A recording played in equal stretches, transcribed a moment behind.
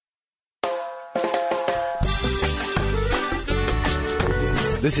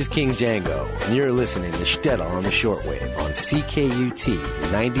This is King Django, and you're listening to Shtetl on the shortwave on CKUT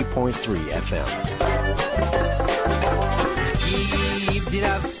 90.3 FM. Gib dir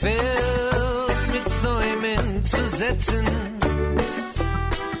ein Feld mit Säumen zu setzen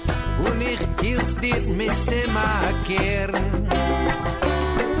und ich hilf dir mit dem Ackern.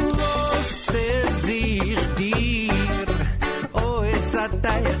 Was versich dir, oh es a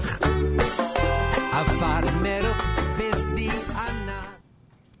Teich, a Farmer bis die Anna.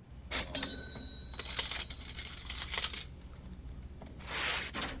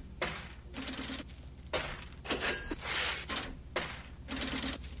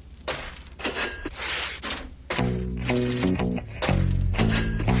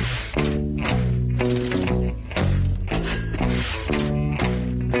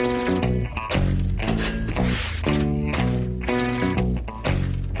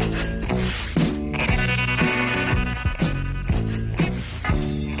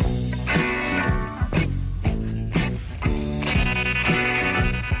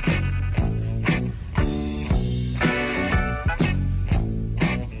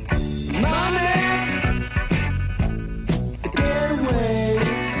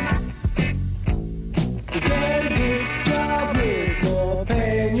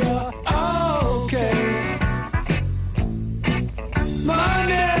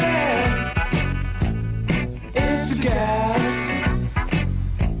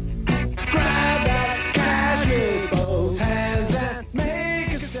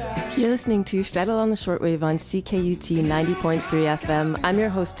 Listening to Shtetl on the shortwave on CKUT 90.3 FM. I'm your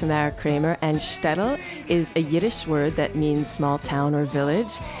host, Tamara Kramer, and Shtetl is a Yiddish word that means small town or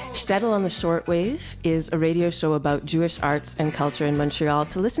village. Shtetl on the shortwave is a radio show about Jewish arts and culture in Montreal.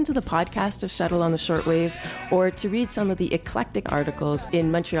 To listen to the podcast of Shtetl on the shortwave or to read some of the eclectic articles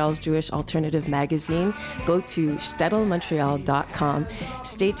in Montreal's Jewish Alternative magazine, go to shtetl.montreal.com.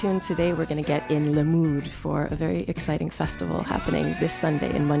 Stay tuned today. We're going to get in Le Mood for a very exciting festival happening this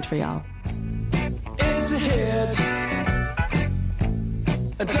Sunday in Montreal. It's a hit.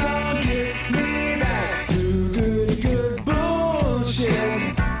 Don't give me that good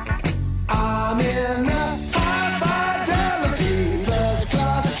bullshit. I'm in the high fidelity first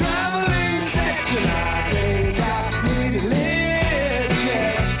class traveling section. I think I need a legit.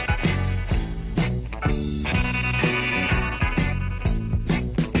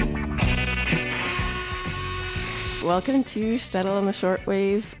 Welcome to Shtetl on the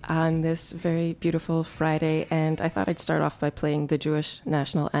shortwave on this very beautiful Friday, and I thought I'd start off by playing the Jewish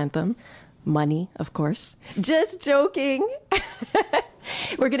national anthem, Money, of course. Just joking.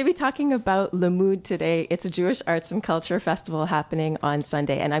 We're going to be talking about Le Mood today. It's a Jewish arts and culture festival happening on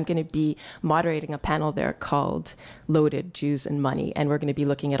Sunday, and I'm going to be moderating a panel there called Loaded Jews and Money, and we're going to be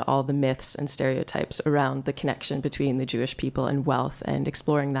looking at all the myths and stereotypes around the connection between the Jewish people and wealth, and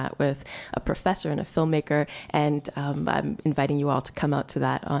exploring that with a professor and a filmmaker, and I'm inviting you all to come out to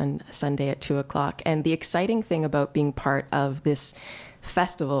that on Sunday at 2 o'clock. And the exciting thing about being part of this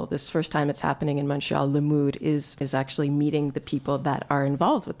festival, this first time it's happening in Montreal, Le Mood, is actually meeting the people that are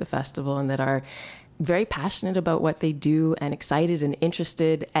involved with the festival and that are very passionate about what they do and excited and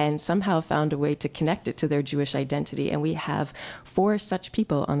interested and somehow found a way to connect it to their Jewish identity. And we have 4 such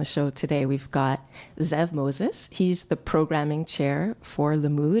people on the show today. We've got Zev Moses. He's the programming chair for Le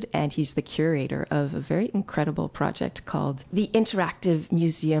Mood, and he's the curator of a very incredible project called the Interactive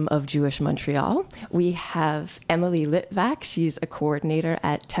Museum of Jewish Montreal. We have Emily Litvack. She's a coordinator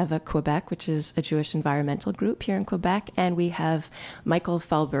at Teva Quebec, which is a Jewish environmental group here in Quebec. And we have Michael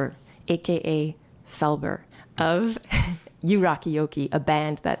Felber, a.k.a. Felber, of uRockaoke, a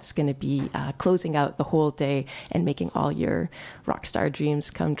band that's going to be closing out the whole day and making all your rock star dreams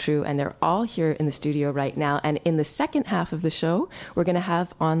come true. And they're all here in the studio right now. And in the second half of the show, we're going to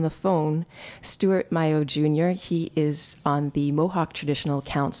have on the phone Stuart Myiow Jr. He is on the Mohawk Traditional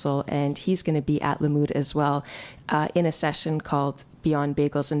Council, and he's going to be at Le Mood as well in a session called Beyond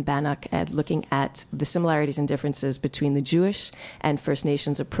Bagels and Bannock, and looking at the similarities and differences between the Jewish and First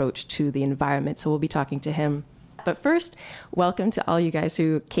Nations approach to the environment. So we'll be talking to him. But first, welcome to all you guys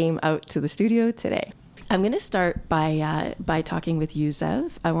who came out to the studio today. I'm going to start by talking with you,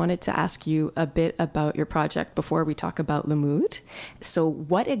 Zev. I wanted to ask you a bit about your project before we talk about Le Mood. So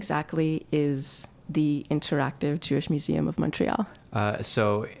what exactly is the Interactive Jewish Museum of Montreal?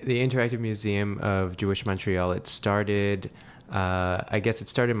 So the Interactive Museum of Jewish Montreal, it started... I guess it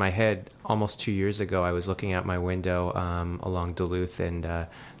started in my head almost 2 years ago. I was looking out my window along Duluth, and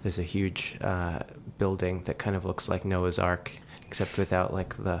there's a huge building that kind of looks like Noah's Ark except without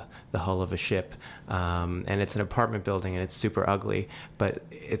like the hull of a ship. And it's an apartment building, and it's super ugly, but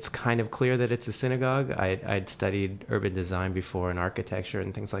it's kind of clear that it's a synagogue. I'd studied urban design before and architecture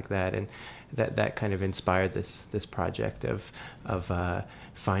and things like that, and that kind of inspired this project of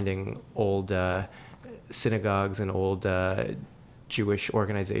finding old synagogues and old Jewish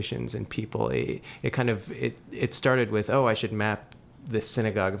organizations and people. It started with, I should map this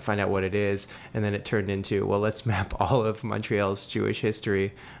synagogue and find out what it is, and then it turned into, well, let's map all of Montreal's Jewish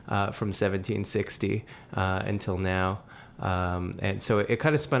history from 1760 until now. And so it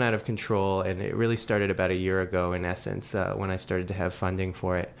kind of spun out of control, and it really started about a year ago, in essence, when I started to have funding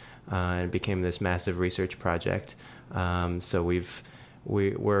for it, and it became this massive research project. So we've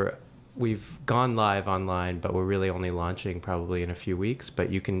gone live online, but we're really only launching probably in a few weeks.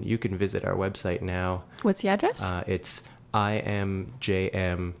 But you can visit our website now. What's the address? It's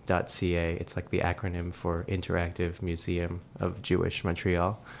imjm.ca. It's like the acronym for Interactive Museum of Jewish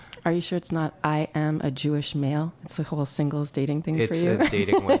Montreal. Are you sure it's not I am a Jewish male? It's a whole singles dating thing for you? It's a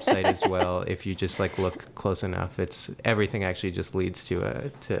dating website as well. If you just like look close enough, it's everything actually just leads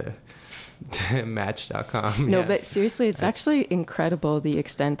to Match.com. No, but seriously, it's actually incredible the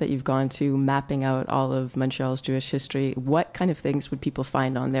extent that you've gone to mapping out all of Montreal's Jewish history. What kind of things would people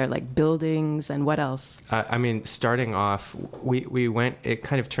find on there, like buildings and what else? I mean, starting off, it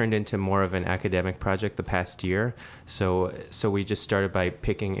kind of turned into more of an academic project the past year. So we just started by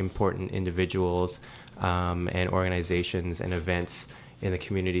picking important individuals and organizations and events in the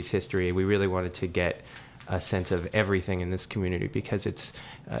community's history. We really wanted to get a sense of everything in this community, because it's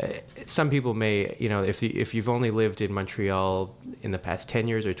some people may, if you've only lived in Montreal in the past 10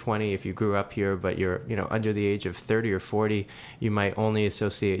 years or 20, if you grew up here but you're under the age of 30 or 40, you might only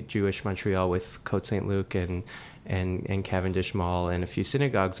associate Jewish Montreal with Côte Saint-Luc and Cavendish Mall and a few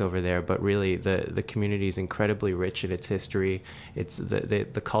synagogues over there. But really the community is incredibly rich in its history. It's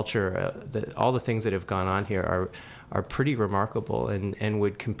the culture, all the things that have gone on here are pretty remarkable and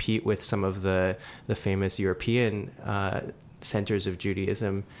would compete with some of the famous European centers of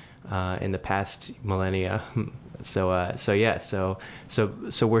Judaism in the past millennia. So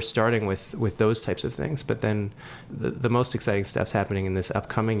we're starting with those types of things. But then the most exciting stuff's happening in this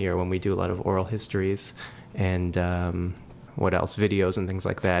upcoming year, when we do a lot of oral histories and what else, videos and things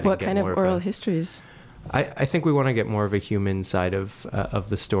like that. What kind of oral histories? I think we want to get more of a human side of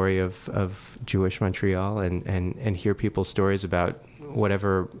the story of Jewish Montreal and hear people's stories about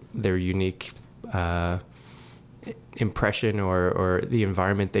whatever their unique impression or the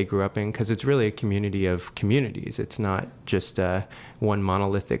environment they grew up in, because it's really a community of communities. It's not just one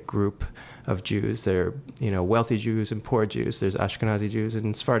monolithic group of Jews. There are, wealthy Jews and poor Jews. There's Ashkenazi Jews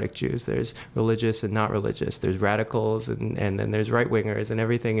and Sephardic Jews. There's religious and not religious. There's radicals and then there's right-wingers and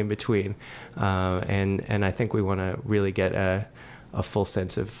everything in between. And I think we want to really get a full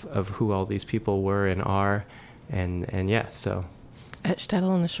sense of who all these people were and are. And yeah, so. At Shtetl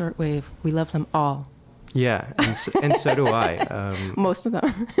on the Shortwave, we love them all. Yeah, and so do I. Most of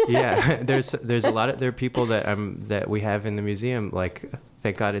them. Yeah, there's a lot of there are people that we have in the museum, like,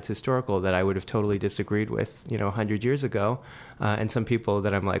 thank God it's historical, that I would have totally disagreed with 100 years ago, and some people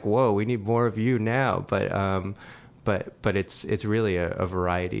that I'm like, whoa, we need more of you now. But it's really a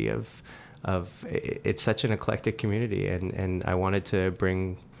variety of it's such an eclectic community, and I wanted to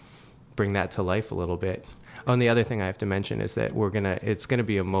bring that to life a little bit. Oh, and the other thing I have to mention is that it's gonna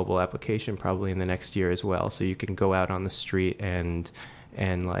be a mobile application probably in the next year as well. So you can go out on the street and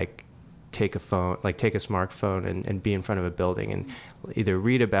like take a smartphone and be in front of a building and either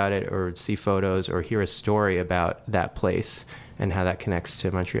read about it or see photos or hear a story about that place and how that connects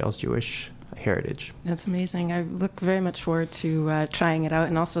to Montreal's Jewish heritage. That's amazing. I look very much forward to trying it out,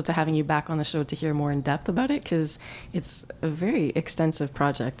 and also to having you back on the show to hear more in depth about it, because it's a very extensive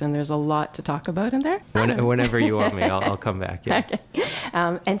project and there's a lot to talk about in there. Whenever you want me, I'll come back. Yeah.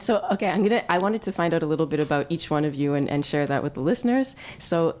 Okay. I wanted to find out a little bit about each one of you and share that with the listeners.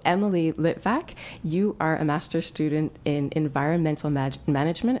 So Emily Litvack, you are a master's student in environmental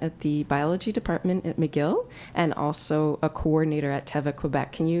management at the biology department at McGill, and also a coordinator at Teva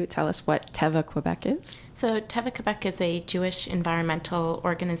Quebec. Can you tell us what Teva Quebec is? So Teva Quebec is a Jewish environmental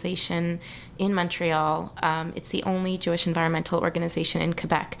organization in Montreal. It's the only Jewish environmental organization in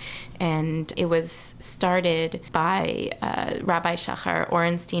Quebec, and it was started by Rabbi Shachar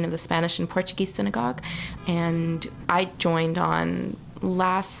Orenstein of the Spanish and Portuguese Synagogue, and I joined on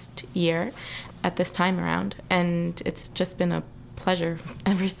last year at this time around, and it's just been a pleasure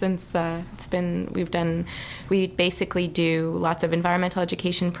ever since. We basically do lots of environmental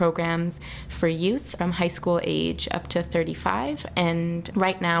education programs for youth from high school age up to 35, and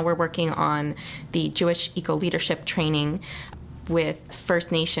right now we're working on the Jewish eco-leadership training, with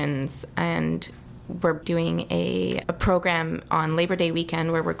First Nations, and we're doing a program on Labor Day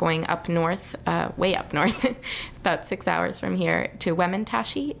weekend where we're going up north, way up north. It's about 6 hours from here to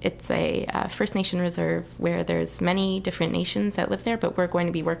Wemintashi. It's a First Nation reserve where there's many different nations that live there, but we're going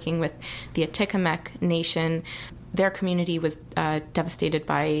to be working with the Atikamekw Nation. Their community was devastated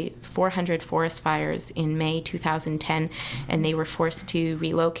by 400 forest fires in May 2010, and they were forced to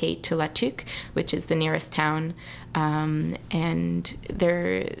relocate to Litvack, which is the nearest town. And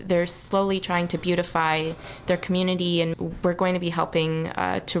they're slowly trying to beautify their community, and we're going to be helping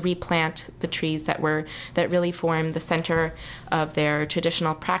to replant the trees that really form the center of their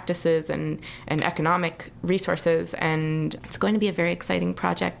traditional practices and economic resources. And it's going to be a very exciting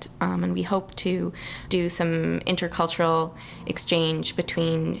project, and we hope to do some intercultural exchange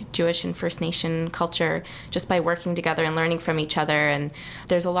between Jewish and First Nation culture just by working together and learning from each other. And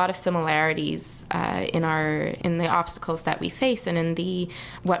there's a lot of similarities in the obstacles that we face and in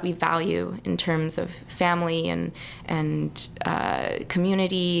what we value in terms of family and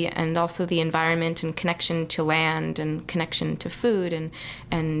community, and also the environment and connection to land and connection to food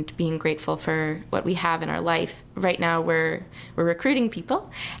and being grateful for what we have in our life. Right now we're recruiting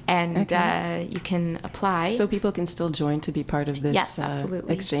people, and you can apply. So people can still join to be part of this yes,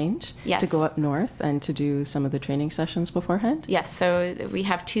 absolutely. Exchange? Yes. To go up north and to do some of the training sessions beforehand? Yes, so we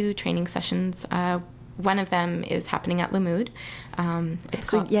have 2 training sessions. One of them is happening at Mood. Do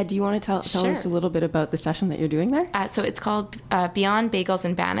you want to tell Sure. us a little bit about the session that you're doing there? So it's called Beyond Bagels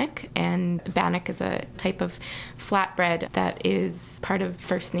and Bannock, and bannock is a type of flatbread that is part of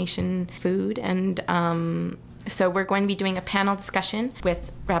First Nation food. And so we're going to be doing a panel discussion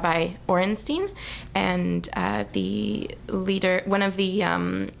with Rabbi Orenstein and the leader, one of the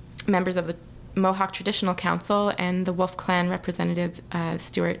members of the Mohawk Traditional Council, and the Wolf Clan representative,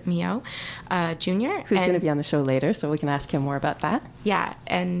 Stuart Myiow Jr. Who's going to be on the show later, so we can ask him more about that. Yeah,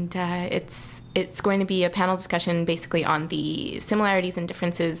 and it's going to be a panel discussion basically on the similarities and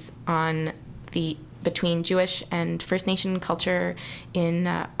differences between Jewish and First Nation culture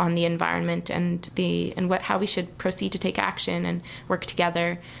on the environment and how we should proceed to take action and work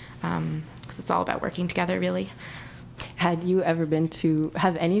together, because it's all about working together, really. Have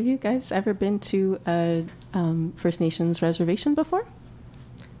any of you guys ever been to a First Nations reservation before?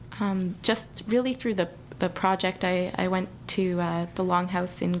 Just really through the project, I went to the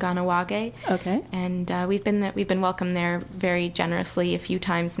Longhouse in Ganawage. Okay. And we've been welcomed there very generously a few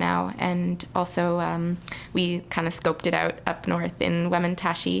times now, and also we kind of scoped it out up north in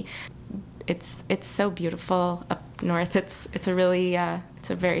Wemintashi. It's so beautiful up north. It's a really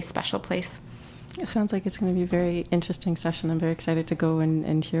it's a very special place. It sounds like it's going to be a very interesting session. I'm very excited to go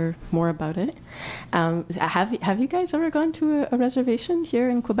and hear more about it. Have you guys ever gone to a reservation here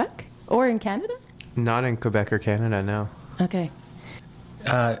in Quebec or in Canada? Not in Quebec or Canada, no. Okay.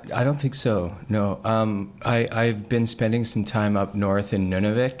 I don't think so, no. I've been spending some time up north in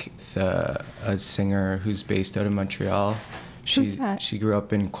Nunavik with a singer who's based out of Montreal. Who's that? She grew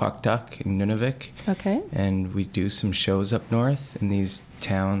up in qu-est in Nunavik. Okay. And we do some shows up north in these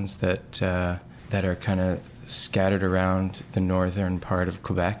towns that are kind of scattered around the northern part of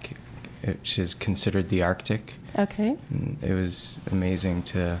Quebec, which is considered the Arctic. Okay. And it was amazing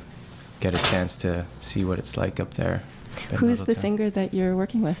to get a chance to see what it's like up there. Who's the singer that you're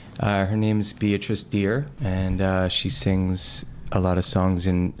working with? Her name's Beatrice Deer, and she sings a lot of songs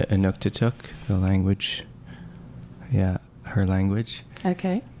in Inuktitut, the language. Yeah, her language.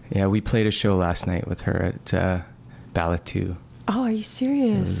 Okay. Yeah, we played a show last night with her at Ballatu. Oh, are you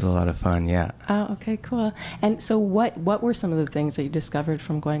serious? It was a lot of fun, yeah. Oh, okay, cool. And so what were some of the things that you discovered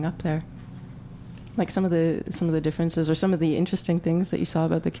from going up there? Like some of the differences or some of the interesting things that you saw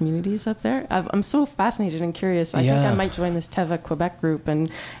about the communities up there? I'm so fascinated and curious. I think I might join this Teva Quebec group and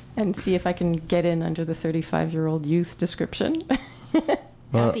see if I can get in under the 35-year-old youth description.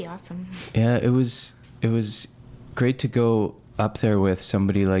 That'd be awesome. Yeah, it was great to go up there with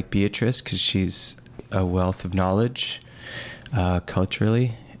somebody like Beatrice, because she's a wealth of knowledge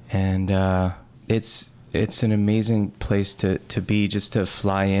culturally, and it's an amazing place to be, just to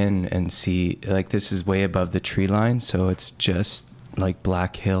fly in and see. Like, this is way above the tree line, so it's just like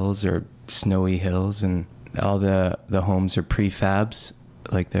black hills or snowy hills, and all the homes are prefabs,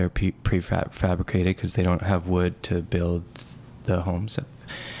 like they're prefabricated because they don't have wood to build the homes.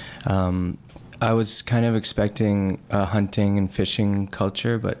 I was kind of expecting a hunting and fishing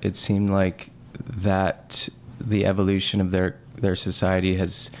culture, but it seemed like that the evolution of their society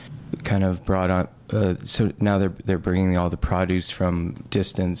has kind of brought on. So now they're bringing all the produce from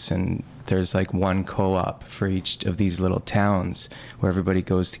distance, and there's like one co-op for each of these little towns where everybody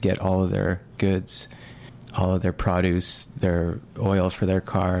goes to get all of their goods. all of their produce, their oil for their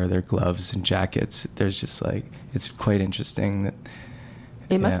car, their gloves and jackets. There's just like, it's quite interesting that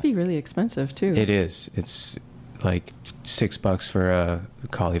it must be really expensive too. It is. It's like $6 for a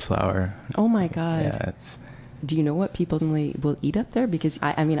cauliflower. Oh my God. Yeah. Do you know what people will eat up there? Because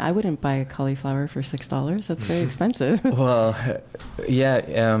I mean, I wouldn't buy a cauliflower for $6. That's very expensive. Well,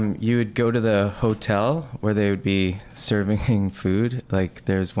 yeah, you would go to the hotel where they would be serving food. Like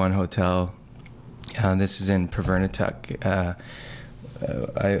there's one hotel, this is in Prevernatuck.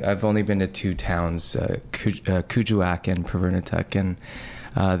 I've only been to two towns, qu-est and Prevernatuck, and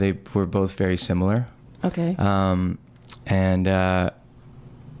they were both very similar. Okay. And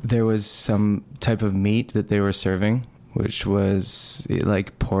there was some type of meat that they were serving, which was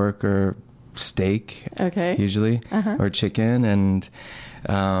like pork or steak, usually, or chicken, and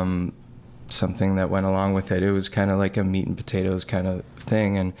something that went along with it. It was kind of like a meat and potatoes kind of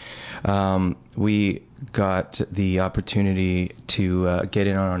thing, and we got the opportunity to get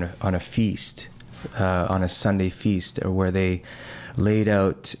in on a feast, on a Sunday feast, where they laid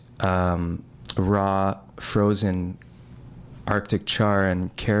out raw frozen Arctic char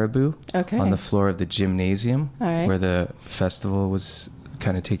and caribou on the floor of the gymnasium where the festival was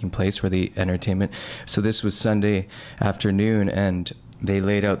kind of taking place, where the entertainment. So this was Sunday afternoon, and they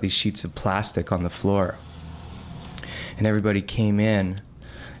laid out these sheets of plastic on the floor, and everybody came in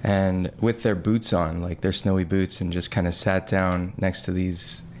and with their boots on, like their snowy boots, and just kind of sat down next to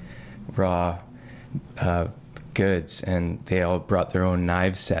these raw goods, and they all brought their own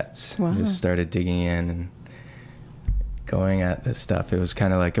knife sets. Wow. And just started digging in and going at this stuff. It was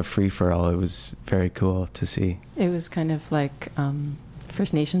kind of like a free-for-all. It was very cool to see. It was kind of like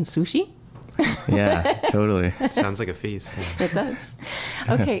First Nation sushi. Yeah, totally. Sounds like a feast. Yeah. It does.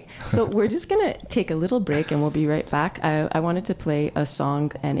 Okay, so we're just going to take a little break and we'll be right back. I wanted to play a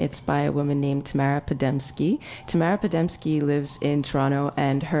song, and it's by a woman named Tamara Podemski. Tamara Podemski lives in Toronto,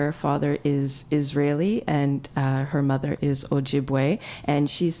 and her father is Israeli and her mother is Ojibwe, and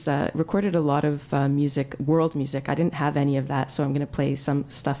she's recorded a lot of music, world music. I didn't have any of that, so I'm going to play some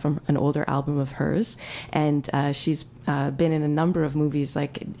stuff from an older album of hers, and she's been in a number of movies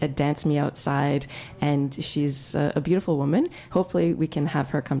like Dance Me Outside, and she's a beautiful woman. Hopefully we can have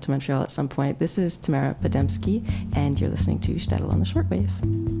her come to Montreal at some point. This is Tamara Podemski, and you're listening to Shtetl on the Shortwave.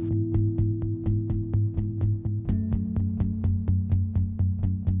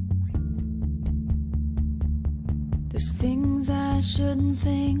 There's things I shouldn't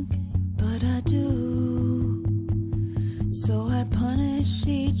think, but I do. So I punish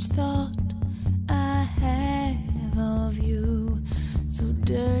each thought I have of you. So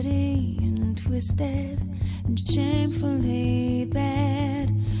dirty and twisted and shamefully bad.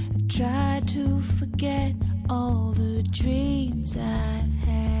 I try to forget all the dreams I've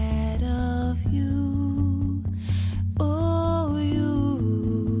had of you. Oh,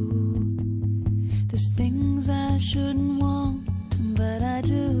 you. There's things I shouldn't want, but I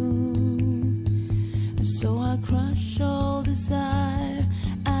do. So I crush all desire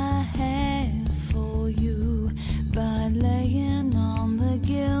I have for you by laying on the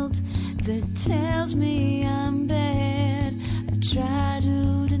guilt that tells me I'm bad. I try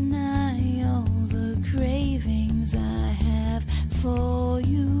to deny all the cravings I have for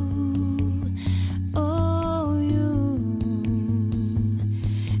you. Oh, you.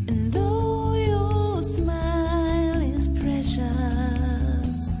 And though your smile is precious,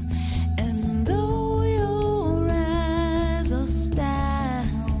 and though your eyes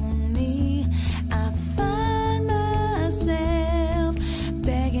astound me, I find myself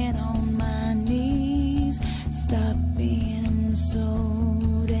begging on my knees, stop being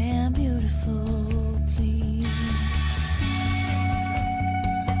so damn beautiful, please.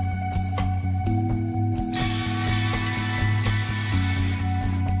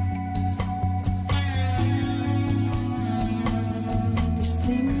 There's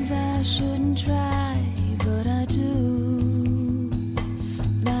things I shouldn't try, but I do.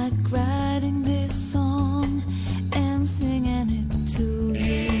 Like writing this song and singing it to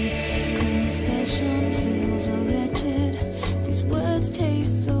you. Confession feels wretched. These words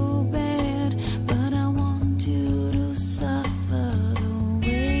taste so bad, but I want you to suffer the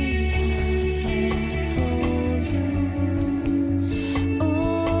way I had for you.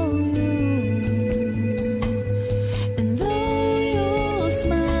 Oh, you. And though your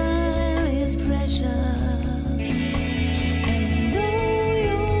smile is precious, and though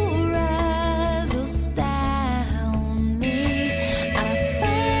your eyes astound me, I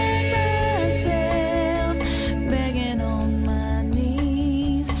find myself begging on my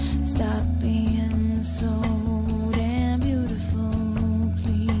knees,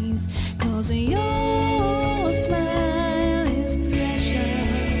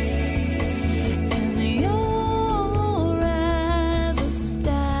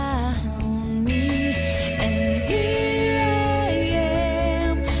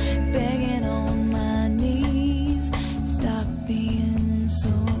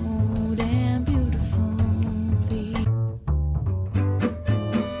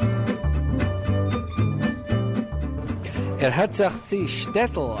 Hat sich die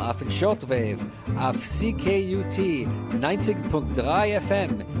Shtetl auf den Shortwave auf CKUT 90.3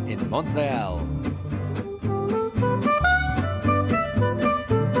 FM in Montreal.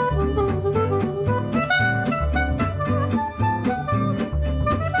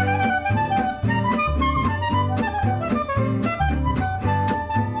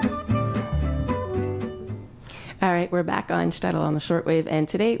 All right, we're back on Shtetl on the shortwave, and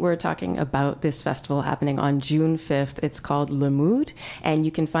today we're talking about this festival happening on June 5th. It's called Le Mood, and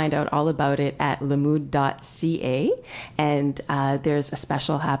you can find out all about it at lemood.ca. And there's a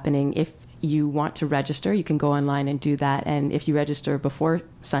special happening. If you want to register, you can go online and do that. And if you register before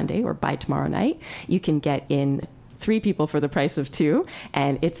Sunday or by tomorrow night, you can get in 3 people for the price of 2,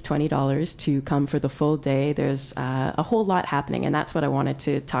 and it's $20 to come for the full day. There's a whole lot happening, and that's what I wanted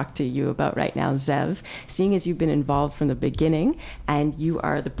to talk to you about right now, Zev. Seeing as you've been involved from the beginning, and you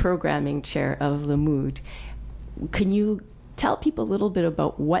are the programming chair of Le Mood, can you tell people a little bit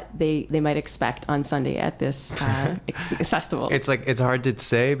about what they might expect on Sunday at this festival? It's hard to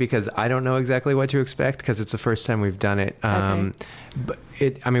say because I don't know exactly what to expect because it's the first time we've done it. Okay. But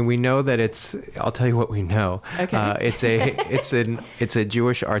we know that I'll tell you what we know. Okay. It's a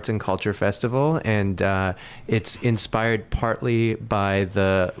Jewish arts and culture festival, and it's inspired partly by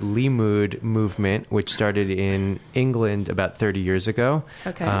the Limud movement, which started in England about 30 years ago.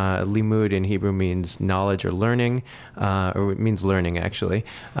 Okay. Limud in Hebrew means knowledge or learning, or it means learning actually.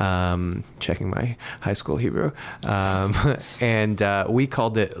 Checking my high school Hebrew, and we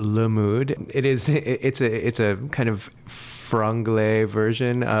called it Le Mood. It's a kind of franglais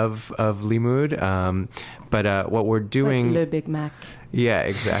version of Limud, but what we're doing, it's like Le Big Mac. Yeah,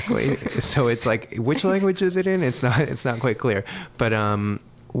 exactly. So it's like, which language is it in? It's not quite clear, but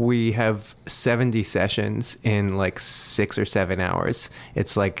we have 70 sessions in like 6 or 7 hours.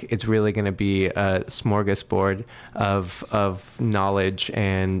 It's really going to be a smorgasbord of knowledge,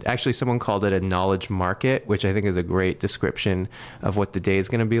 and actually someone called it a knowledge market, which I think is a great description of what the day is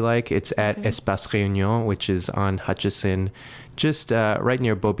going to be like. It's at Espace Réunion, which is on Hutchison, just right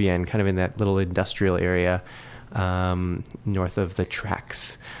near Beaubien, kind of in that little industrial area north of the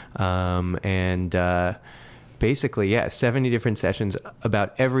tracks. Basically, 70 different sessions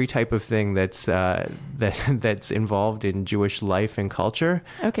about every type of thing that's involved in Jewish life and culture.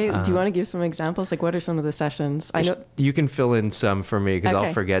 Okay, do you want to give some examples? Like, what are some of the sessions? I know you can fill in some for me because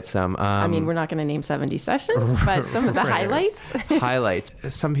I'll forget some. We're not going to name 70 sessions, but some of the highlights. Highlights.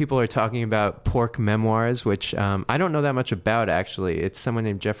 Some people are talking about pork memoirs, which I don't know that much about, actually. It's someone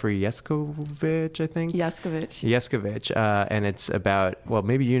named Jeffrey Yeskovich, I think. Yeskovich. And it's about, well,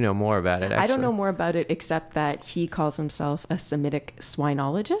 maybe you know more about it, actually. I don't know more about it except that he calls himself a Semitic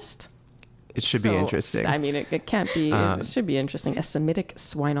swinologist. It should be interesting. I mean, it can't be. It should be interesting. A Semitic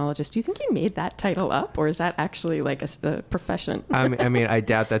swinologist. Do you think you made that title up, or is that actually like a profession? I mean, I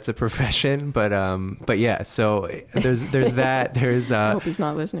doubt that's a profession, but yeah. So there's that. There's I hope he's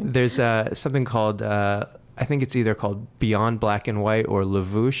not listening. There's something called. I think it's either called Beyond Black and White or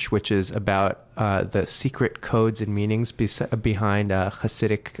Levush, which is about the secret codes and meanings behind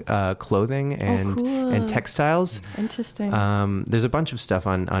Hasidic clothing and textiles. Interesting. There's a bunch of stuff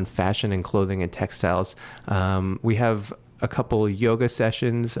on fashion and clothing and textiles. We have a couple yoga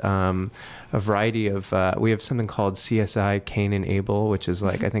sessions, a variety of, we have something called CSI Cain and Abel, which is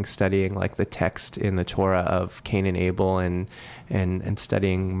like, I think studying like the text in the Torah of Cain and Abel and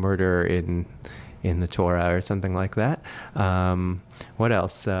studying murder in the Torah or something like that. What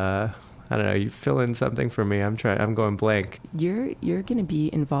else? I don't know. You fill in something for me. I'm going blank. You're going to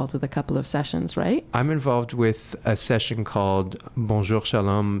be involved with a couple of sessions, right? I'm involved with a session called Bonjour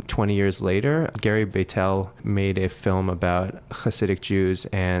Shalom 20 years later. Gary Beitel made a film about Hasidic Jews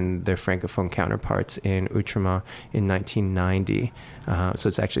and their Francophone counterparts in Outremont in 1990. So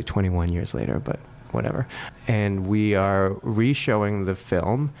it's actually 21 years later, but whatever. And we are re-showing the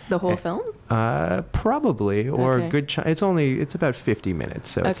film. The whole film? Probably, or a good it's about 50 minutes,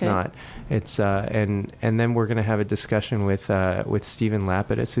 so it's not. It's and then we're going to have a discussion with Stephen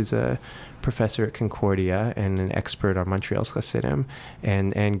Lapidus, who's a professor at Concordia and an expert on Montreal's Hasidim,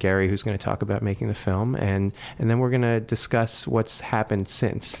 and Gary, who's going to talk about making the film, and then we're going to discuss what's happened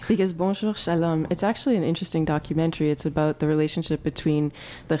since. Because Bonjour Shalom, it's actually an interesting documentary. It's about the relationship between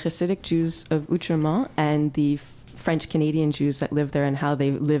the Hasidic Jews of Outremont and the French-Canadian Jews that live there and how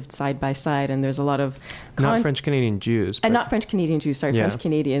they lived side by side. And there's a lot of... not French-Canadian Jews. And not French-Canadian Jews, sorry,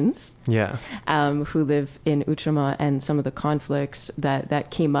 French-Canadians. Yeah. Who live in Outremont, and some of the conflicts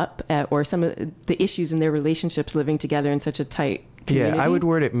that came up, or some of the issues in their relationships living together in such a tight community. Yeah, I would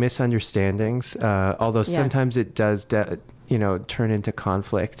word it misunderstandings, although sometimes it does... turn into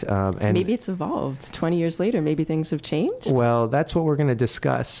conflict. And maybe it's evolved 20 years later. Maybe things have changed. Well, that's what we're going to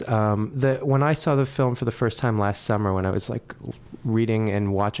discuss. When I saw the film for the first time last summer, when I was like reading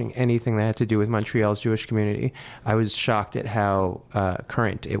and watching anything that had to do with Montreal's Jewish community, I was shocked at how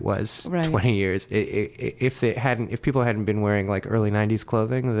current it was. Right. 20 years. If people hadn't been wearing like early 90s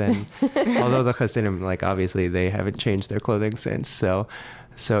clothing, then although the Hasidim, like obviously they haven't changed their clothing since, so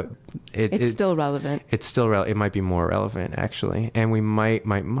it's still relevant. It's still relevant. It might be more relevant, actually. And we might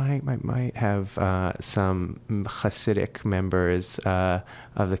have some Hasidic members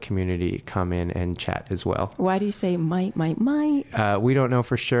of the community come in and chat as well. Why do you say might? We don't know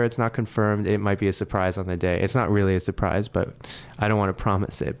for sure. It's not confirmed. It might be a surprise on the day. It's not really a surprise, but I don't want to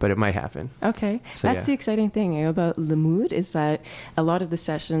promise it, but it might happen. Okay. So, That's the exciting thing about the Mood, is that a lot of the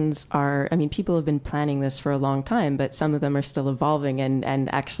sessions are, people have been planning this for a long time, but some of them are still evolving,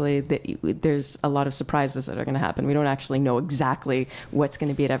 and actually there's a lot of surprises that are going to happen. We don't actually know exactly what's going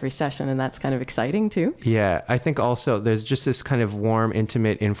to be at every session, and that's kind of exciting too. Yeah, I think also there's just this kind of warm,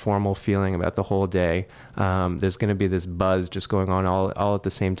 intimate, informal feeling about the whole day. There's going to be this buzz just going on all at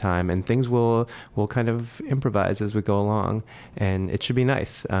the same time, and things will kind of improvise as we go along, and it should be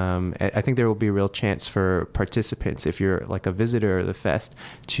nice. I think there will be a real chance for participants, if you're like a visitor of the fest,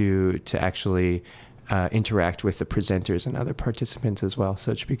 to actually interact with the presenters and other participants as well.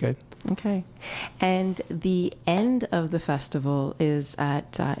 So it should be good. Okay. And the end of the festival is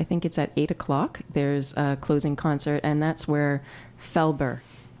at, I think it's at 8:00. There's a closing concert, and that's where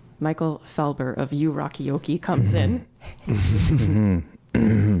Michael Felber of uRockaoke comes in.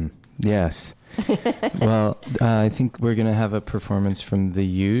 Yes. Well, I think we're going to have a performance from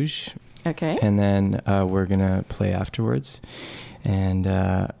the Uj. Okay. And then we're going to play afterwards. And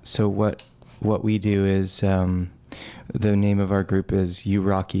so what we do is, the name of our group is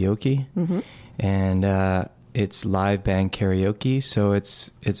uRockaoke, and it's live band karaoke. So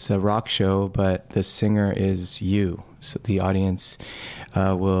it's a rock show, but the singer is you. So the audience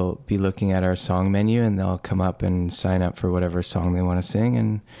will be looking at our song menu, and they'll come up and sign up for whatever song they want to sing,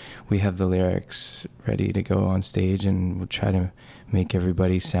 and we have the lyrics ready to go on stage, and we'll try to make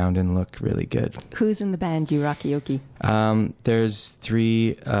everybody sound and look really good. Who's in the band uRockaoke? There's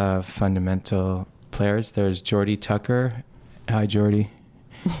three fundamental players. There's Jordy Tucker, hi Jordy,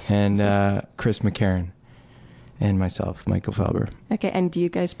 and Chris McCarran, and myself, Michael Felber. Okay, and do you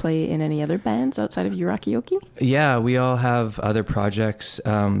guys play in any other bands outside of uRockaoke? Yeah, we all have other projects.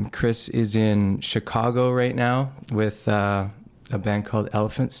 Chris is in Chicago right now with a band called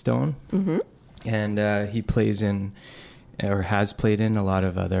Elephant Stone, and he plays in, or has played in, a lot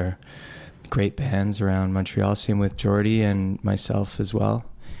of other great bands around Montreal. Same with Jordy and myself as well.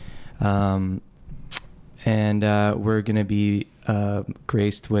 And we're going to be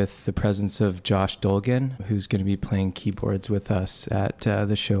graced with the presence of Josh Dolgan, who's going to be playing keyboards with us at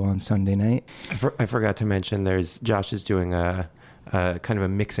the show on Sunday night. I forgot to mention Josh is doing a kind of a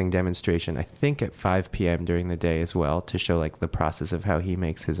mixing demonstration, I think at 5 p.m. during the day as well, to show like the process of how he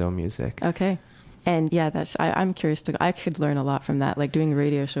makes his own music. Okay. And yeah, I'm curious I could learn a lot from that. Like doing a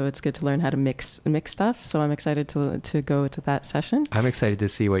radio show, it's good to learn how to mix stuff. So I'm excited to go to that session. I'm excited to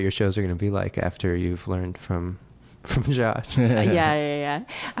see what your shows are going to be like after you've learned from Josh. Yeah.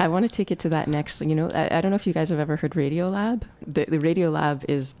 I want to take it to that next. I don't know if you guys have ever heard Radio Lab. The Radio Lab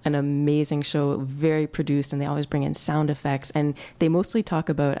is an amazing show, very produced, and they always bring in sound effects, and they mostly talk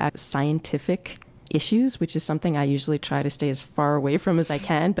about scientific issues, which is something I usually try to stay as far away from as I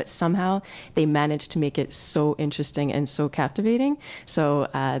can, but somehow they manage to make it so interesting and so captivating. So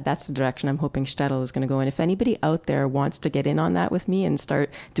that's the direction I'm hoping Shtetl is going to go in. If anybody out there wants to get in on that with me and start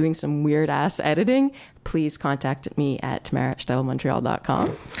doing some weird ass editing, please contact me at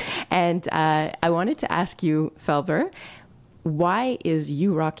tamara@shtettlmontreal.com. And I wanted to ask you, Felber, why is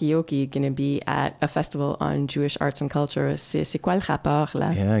uRockaoke going to be at a festival on Jewish arts and culture? C'est quoi le rapport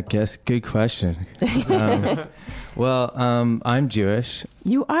là? Yeah, I guess. Good question. Well, I'm Jewish.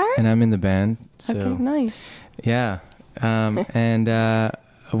 You are? And I'm in the band. So, okay, nice. Yeah. And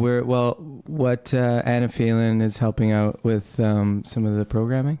what Anna Phelan is helping out with some of the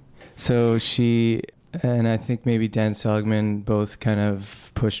programming. So she and I think maybe Dan Seligman both kind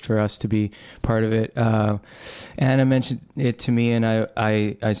of pushed for us to be part of it. Anna mentioned it to me, and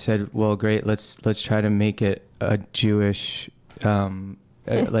I said, well, great, let's try to make it a Jewish,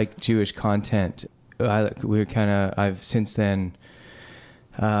 like Jewish content. I've since then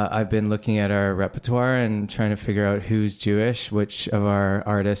I've been looking at our repertoire and trying to figure out who's Jewish, which of our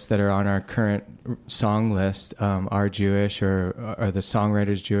artists that are on our current song list are Jewish, or are the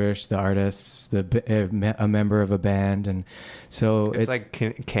songwriters Jewish, the artists, a member of a band. And so it's like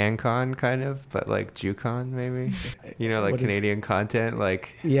CanCon kind of, but like JewCon maybe. You know, like Canadian content.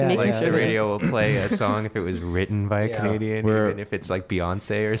 Like Making sure the radio will play a song if it was written by a Canadian, even if it's like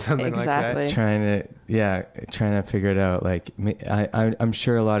Beyonce or something like that. Trying to figure it out. Like I'm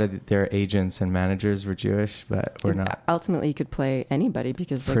sure a lot of their agents and managers were Jewish, but we're not. Ultimately, you could play anybody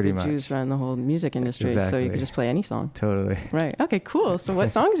because like the Jews run the whole music industry, so you could just play any song. Totally. Right. Okay. Cool. So,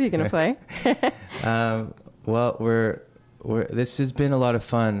 what songs are you going to play? Well, this has been a lot of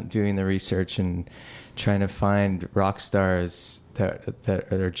fun doing the research and trying to find rock stars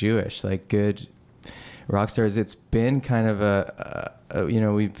that are Jewish, like good rock stars. It's been kind of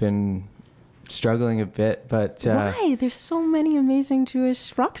we've been struggling a bit, but why? There's so many amazing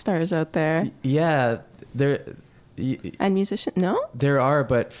Jewish rock stars out there. Yeah, and musicians. No, there are,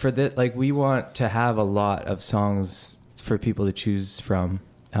 but for we want to have a lot of songs for people to choose from.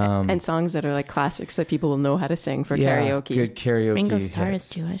 And songs that are like classics that people will know how to sing for karaoke. Good karaoke. Ringo Starr is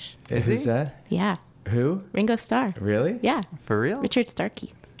Jewish. Who's that? Yeah. Who? Ringo Starr. Really? Yeah. For real? Richard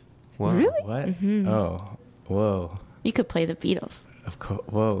Starkey. Whoa. Really? What? Mm-hmm. Oh, whoa. You could play the Beatles. Of course.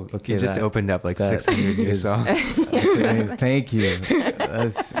 Whoa. Okay. You just opened up like 600 new songs. Thank you.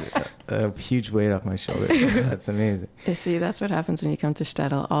 That's a huge weight off my shoulder. That's amazing. See, that's what happens when you come to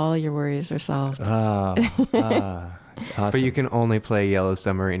Shtetl. All your worries are solved. Awesome. But you can only play Yellow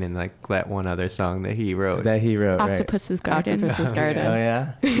Submarine and like that one other song that he wrote. Octopus's Garden. Octopus's Garden. Oh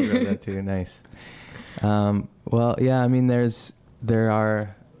yeah, he wrote that too. Nice. Well, yeah. I mean, there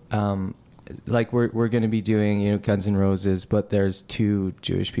are we're going to be doing Guns N' Roses, but there's 2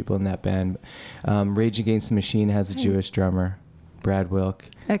 Jewish people in that band. Rage Against the Machine has a Jewish drummer, Brad Wilk.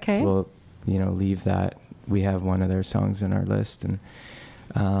 Okay. So we'll leave that. We have one of their songs in our list, and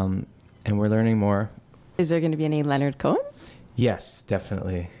we're learning more. Is there going to be any Leonard Cohen? Yes,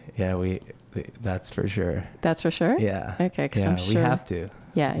 definitely. Yeah, that's for sure. That's for sure? Yeah. Okay, because I'm sure. we have to.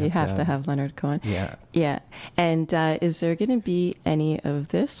 Yeah, you have to have Leonard Cohen. Yeah. Yeah. And is there going to be any of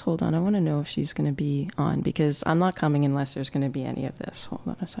this? Hold on, I want to know if she's going to be on, because I'm not coming unless there's going to be any of this. Hold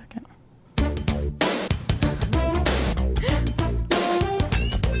on a second.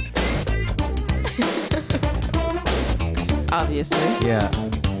 Obviously. Yeah.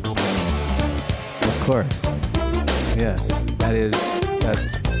 Of course. Yes. I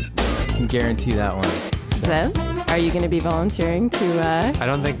can guarantee that one. Zev, are you going to be volunteering to... I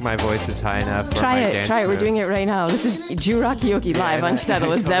don't think my voice is high enough for try my it. dance Try it. We're moves. doing it right now. This is uRockaoke live on Shtetl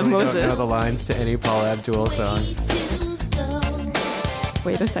with Zev totally Moses. don't know the lines to any Paul Abdul songs.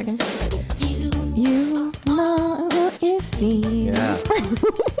 Wait a second. You know what you see. Yeah.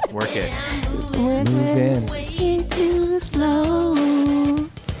 Work it. Move in. Way too slow.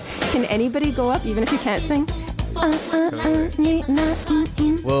 Can anybody go up even if you can't sing? Well,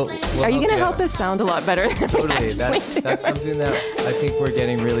 Are you going to help us sound a lot better than Totally. we actually do? That's something that I think we're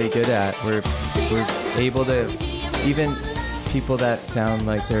getting really good at. We're able to, even people that sound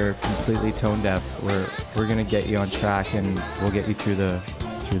like they're completely tone deaf, we're going to get you on track, and we'll get you through the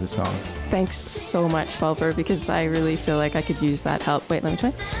song. Thanks so much, Felber, because I really feel like I could use that help. Wait, let me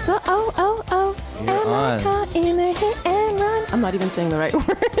try. Oh. You're on. Caught in a hit and run. I'm not even saying the right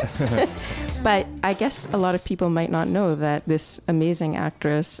words. But I guess a lot of people might not know that this amazing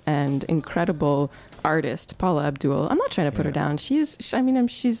actress and incredible artist, Paula Abdul, I'm not trying to put her down. She's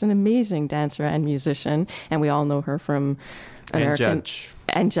an amazing dancer and musician, and we all know her from American...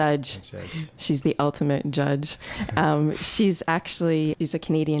 And judge. She's the ultimate judge. She's a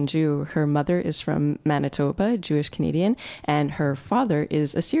Canadian Jew. Her mother is from Manitoba, Jewish Canadian, and her father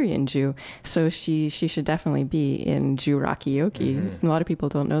is a Syrian Jew. So she should definitely be in uRockaoke. Mm-hmm. A lot of people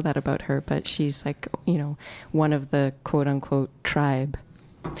don't know that about her, but she's like, one of the quote unquote tribe.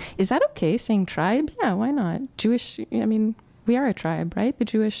 Is that okay saying tribe? Yeah, why not? Jewish, we are a tribe, right? The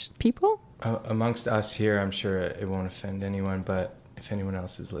Jewish people? Amongst us here, I'm sure it won't offend anyone, but if anyone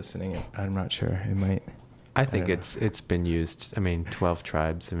else is listening, I'm not sure. It might. I think it's been used. 12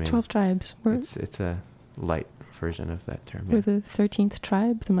 tribes. 12 tribes. It's a light version of that term. We're the 13th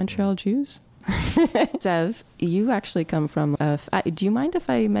tribe, the Montreal Jews. Zev, you actually come from do you mind if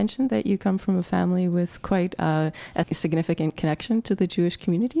I mention that you come from a family with quite a significant connection to the Jewish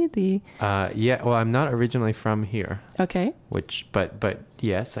community? Yeah, well, I'm not originally from here. Okay. But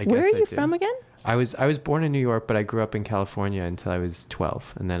yes, I guess Where are you do. from again? I was born in New York, but I grew up in California until I was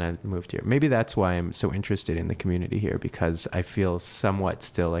 12, and then I moved here. Maybe that's why I'm so interested in the community here, because I feel somewhat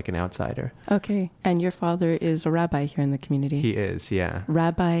still like an outsider. Okay. And your father is a rabbi here in the community. He is, yeah.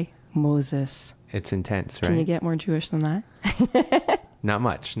 Rabbi Moses. It's intense, right? Can you get more Jewish than that? Not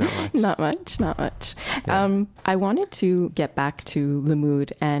much. Not much. Yeah. I wanted to get back to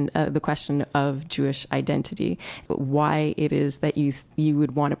Mood and the question of Jewish identity, why it is that you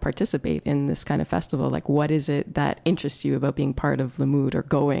would want to participate in this kind of festival. Like, what is it that interests you about being part of Mood or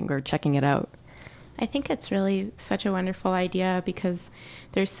going or checking it out? I think it's really such a wonderful idea because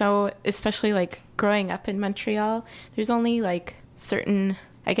especially like growing up in Montreal, there's only like certain,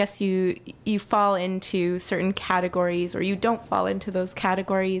 I guess you fall into certain categories or you don't fall into those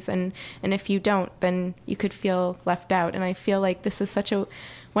categories. And if you don't, then you could feel left out. And I feel like this is such a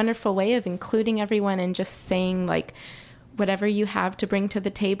wonderful way of including everyone and just saying like, whatever you have to bring to the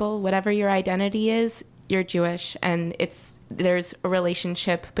table, whatever your identity is, you're Jewish. And there's a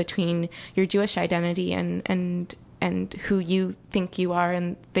relationship between your Jewish identity and who you think you are,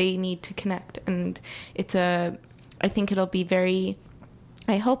 and they need to connect. And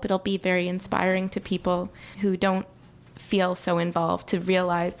I hope it'll be very inspiring to people who don't feel so involved to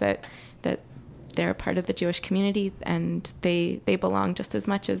realize that they're a part of the Jewish community and they belong just as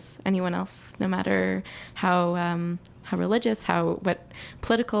much as anyone else, no matter how religious, what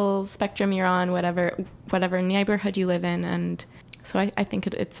political spectrum you're on, whatever neighborhood you live in. And so I think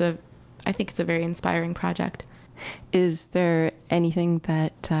it's a very inspiring project. Is there anything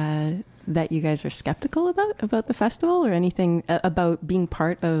that you guys are skeptical about the festival, or anything about being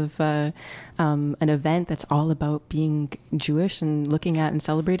part of an event that's all about being Jewish and looking at and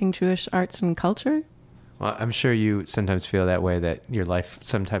celebrating Jewish arts and culture? Well, I'm sure you sometimes feel that way, that your life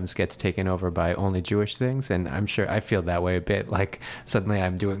sometimes gets taken over by only Jewish things. And I'm sure I feel that way a bit, like suddenly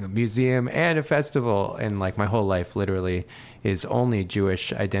I'm doing a museum and a festival, and like my whole life literally is only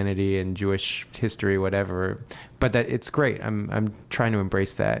Jewish identity and Jewish history, whatever. But that it's great. I'm trying to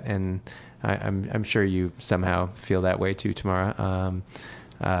embrace that, and I'm sure you somehow feel that way too, Tamara.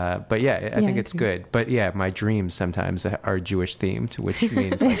 But yeah, I think it's good. But yeah, my dreams sometimes are Jewish themed, which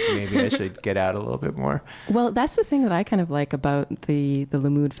means like maybe I should get out a little bit more. Well, that's the thing that I kind of like about the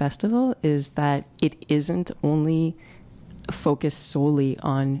Mood Festival, is that it isn't only focused solely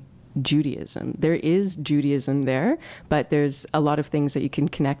on Judaism. There is Judaism there, but there's a lot of things that you can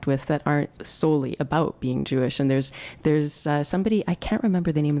connect with that aren't solely about being Jewish. And there's somebody, I can't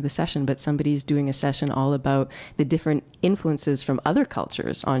remember the name of the session, but somebody's doing a session all about the different influences from other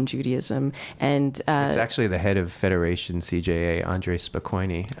cultures on Judaism. And it's actually the head of Federation CJA, Andrei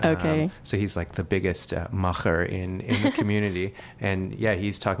Spokojny. Okay. So he's like the biggest macher in the community. And yeah,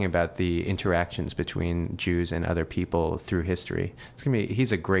 he's talking about the interactions between Jews and other people through history.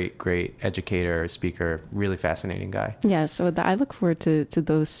 He's a great educator, speaker, really fascinating guy. Yeah, so I look forward to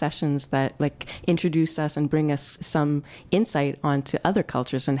those sessions that like introduce us and bring us some insight onto other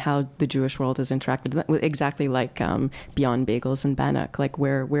cultures and how the Jewish world has interacted with, exactly like Beyond Bagels and Bannock, like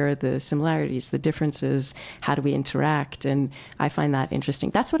where are the similarities, the differences, how do we interact? And I find that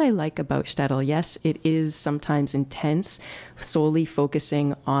interesting. That's what I like about Shtetl. Yes, it is sometimes intense, solely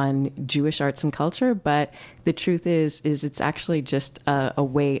focusing on Jewish arts and culture, but the truth is it's actually just a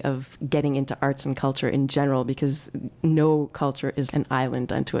way of getting into arts and culture in general, because no culture is an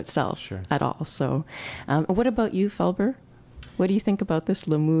island unto itself at all. So what about you, Felber? What do you think about this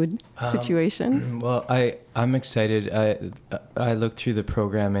Mood situation? Well, I'm excited. I looked through the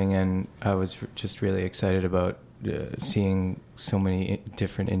programming and I was just really excited about seeing so many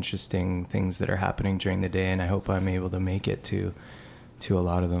different interesting things that are happening during the day, and I hope I'm able to make it to a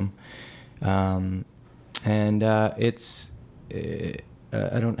lot of them.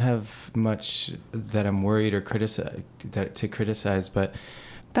 I don't have much that I'm worried or to criticize, but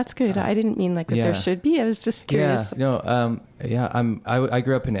that's good. I didn't mean like that there should be. I was just curious. I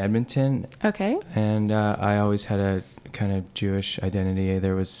grew up in Edmonton. Okay. And I always had a kind of Jewish identity.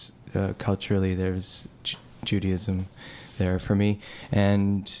 There was culturally, there was Judaism there for me,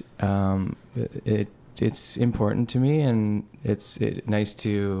 and it's important to me, and it's nice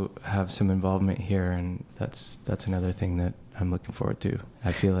to have some involvement here, and that's another thing that I'm looking forward to.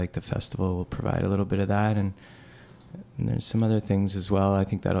 I feel like the festival will provide a little bit of that, and there's some other things as well. I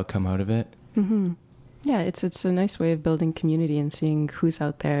think that'll come out of it. Mm-hmm. Yeah, it's a nice way of building community and seeing who's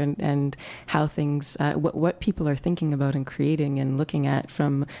out there and how things, what people are thinking about and creating and looking at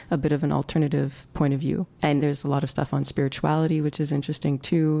from a bit of an alternative point of view. And there's a lot of stuff on spirituality, which is interesting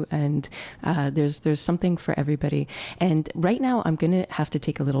too. And there's something for everybody. And right now I'm going to have to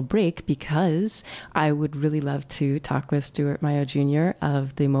take a little break because I would really love to talk with Stuart Myiow Jr.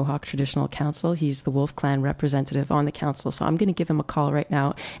 of the Mohawk Traditional Council. He's the Wolf Clan representative on the council. So I'm going to give him a call right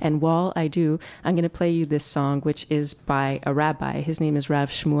now. And while I do, I'm going to play you this song, which is by a rabbi. His name is Rav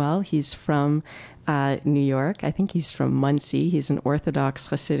Shmuel. He's from New York. I think he's from Muncie. He's an Orthodox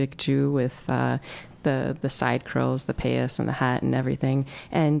Hasidic Jew with the side curls, the payas, and the hat and everything.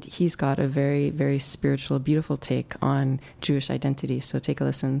 And he's got a very, very spiritual, beautiful take on Jewish identity. So take a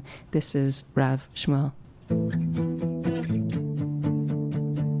listen. This is Rav Shmuel.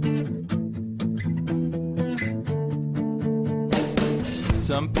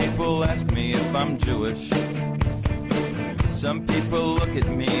 Some people ask me if I'm Jewish. Some people look at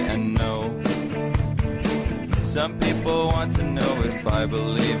me and know. Some people want to know if I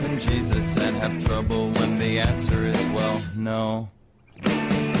believe in Jesus and have trouble when the answer is, well, no.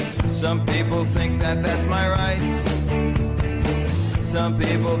 Some people think that that's my right. Some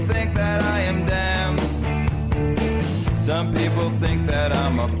people think that I am damned. Some people think that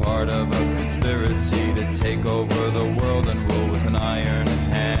I'm a part of a conspiracy to take over the world and rule with an iron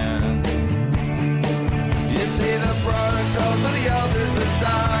hand. You see, the protocols of the elders of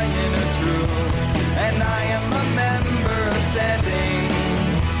Zion are true, and I am a member of standing.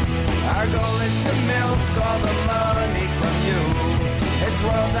 Our goal is to milk all the money from you. It's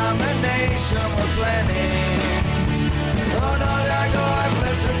world domination we're planning. Oh no, there I go, I've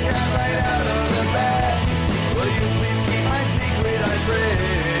left the cat right out of the bag. Will you please keep my secret, I pray?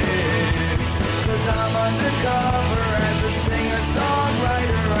 'Cause I'm undercover as a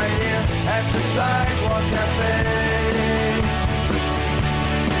singer-songwriter right here at the Sidewalk Cafe.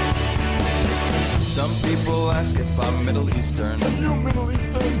 Some people ask if I'm Middle Eastern. Are you Middle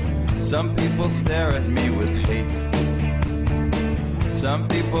Eastern? Some people stare at me with hate. Some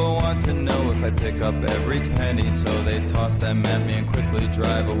people want to know if I pick up every penny, so they toss them at me and quickly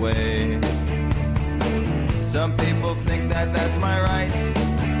drive away. Some people think that that's my right.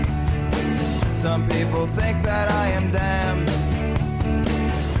 Some people think that I am damned.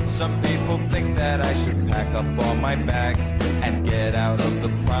 Some people think that I should pack up all my bags and get out of the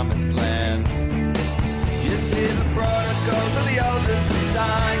promised land. You see, the protocols of the elders of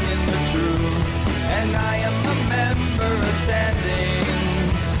Zion are true, and I am a member of standing.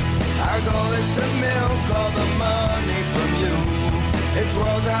 Our goal is to milk all the money from you. It's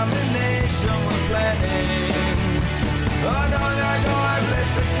world domination we're planning. Oh no, there I go, I've let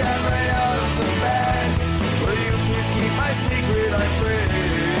the cat right out of the bag. Will you please keep my secret, I pray?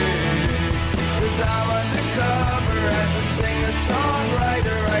 'Cause I'm undercover as a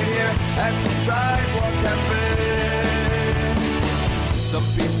singer-songwriter right here at the Sidewalk Cafe. Some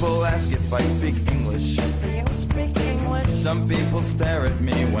people ask if I speak English. Do you speak English? Some people stare at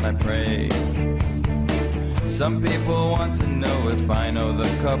me when I pray. Some people want to know if I know the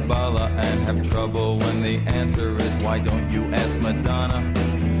Kabbalah and have trouble when the answer is, why don't you ask Madonna?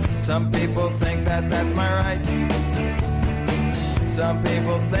 Some people think that that's my right. Some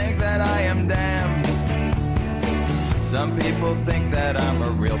people think that I am damned. Some people think that I'm a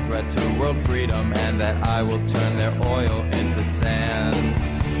real threat to world freedom and that I will turn their oil into sand.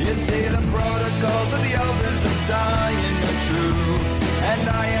 You see, the protocols of the elders of Zion are true, and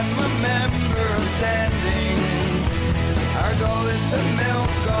I am a member of standing. Our goal is to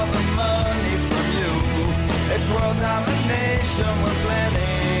milk all the money from you. It's world domination we're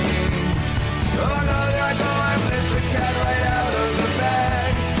planning. Oh no, there I go, I've let the cat right out of the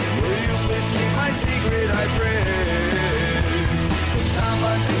bag. Will you please keep my secret, I pray? 'Cause I'm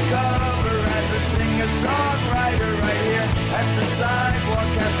undercover as a singer-songwriter right here at the Sidewalk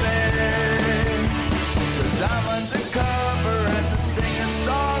Cafe. 'Cause I'm undercover as a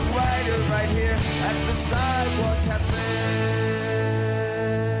singer-songwriter right here at the Sidewalk Cafe.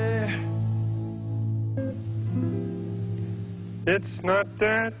 It's not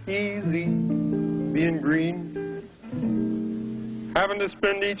that easy being green, having to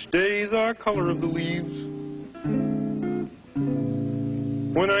spend each day the color of the leaves,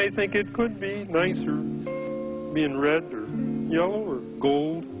 when I think it could be nicer being red or yellow or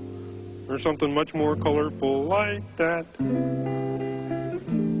gold or something much more colorful like that.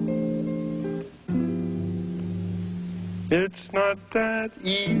 It's not that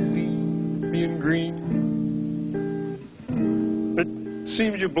easy being green. It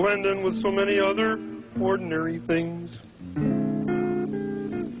seems you blend in with so many other ordinary things.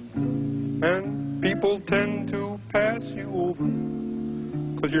 And people People tend to pass you over,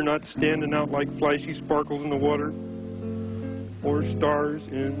 'cause you're not standing out like flashy sparkles in the water or stars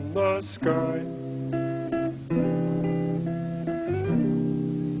in the sky.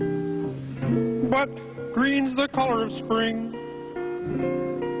 But green's the color of spring,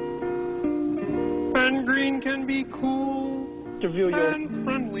 and green can be cool and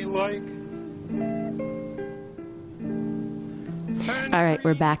friendly like. All right,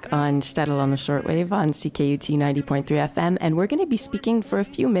 we're back on Shtetl on the shortwave on CKUT 90.3 FM, and we're going to be speaking for a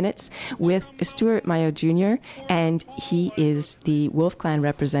few minutes with Stuart Myiow Jr., and he is the Wolf Clan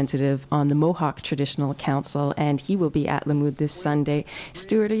representative on the Mohawk Traditional Council, and he will be at Mood this Sunday.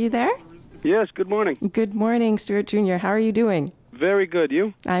 Stuart, are you there? Yes, good morning. Good morning, Stuart Jr. How are you doing? Very good.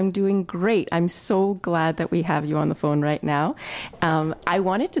 You? I'm doing great. I'm so glad that we have you on the phone right now. I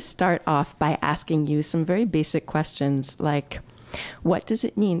wanted to start off by asking you some very basic questions like, what does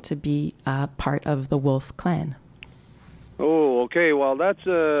it mean to be part of the Wolf Clan? Oh, okay. Well, that's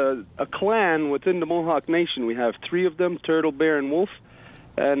a clan within the Mohawk Nation. We have 3 of them, Turtle, Bear, and Wolf.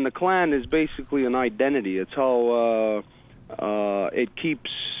 And the clan is basically an identity. It's how it keeps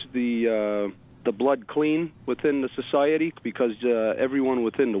the blood clean within the society, because everyone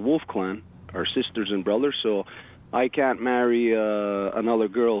within the Wolf Clan are sisters and brothers. So I can't marry another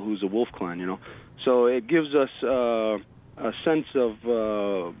girl who's a Wolf Clan, you know. So it gives us a sense of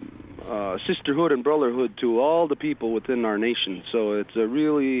sisterhood and brotherhood to all the people within our nation. So it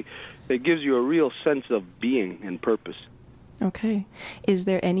gives you a real sense of being and purpose. Okay. Is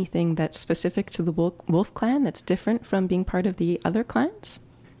there anything that's specific to the Wolf Clan that's different from being part of the other clans?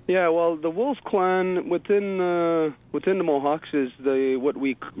 Yeah, well, the Wolf Clan within the Mohawks is what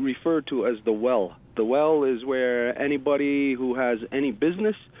we refer to as the well. The well is where anybody who has any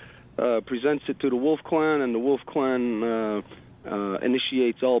business presents it to the Wolf Clan, and the Wolf Clan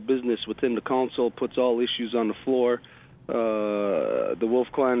initiates all business within the council, puts all issues on the floor. The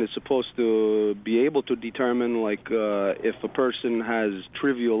Wolf Clan is supposed to be able to determine, like, if a person has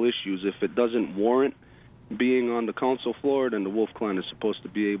trivial issues, if it doesn't warrant being on the council floor, then the Wolf Clan is supposed to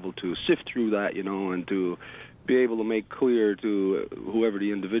be able to sift through that, you know, and to be able to make clear to whoever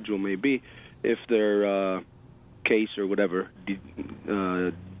the individual may be if their case or whatever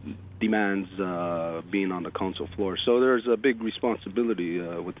demands being on the council floor. So there's a big responsibility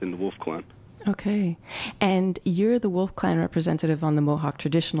within the Wolf Clan. Okay. And you're the Wolf Clan representative on the Mohawk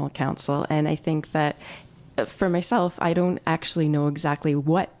Traditional Council, and I think that for myself, I don't actually know exactly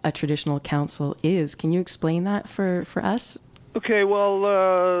what a traditional council is. Can you explain that for us? Okay, well,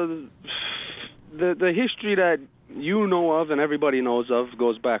 the history that you know of and everybody knows of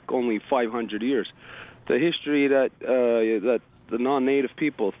goes back only 500 years. The history that the non-native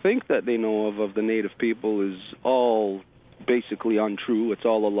people think that they know of the native people is all basically untrue. It's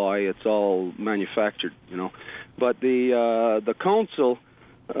all a lie. It's all manufactured, you know. But the council,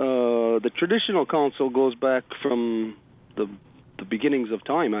 the traditional council, goes back from the beginnings of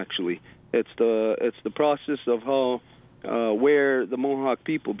time. Actually, it's the process of how where the Mohawk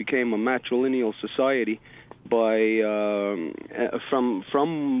people became a matrilineal society by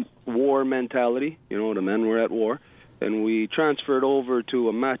from war mentality. You know, the men were at war. And we transferred over to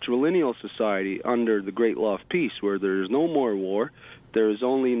a matrilineal society under the Great Law of Peace, where there is no more war. There is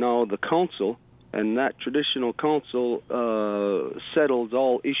only now the council, and that traditional council settles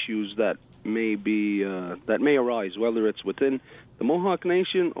all issues that may arise, whether it's within the Mohawk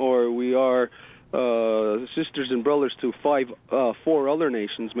Nation or we are sisters and brothers to 4 other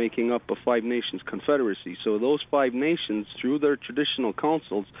nations, making up a 5-nations confederacy. So those 5 nations, through their traditional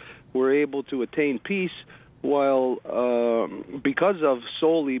councils, were able to attain peace, while because of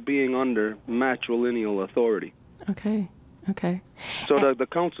solely being under matrilineal authority. Okay. So the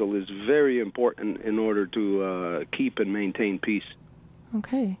council is very important in order to keep and maintain peace.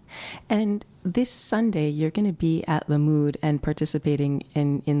 Okay. And this Sunday, you're going to be at Mood and participating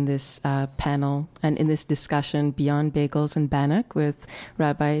in this panel and in this discussion, Beyond Bagels and Bannock, with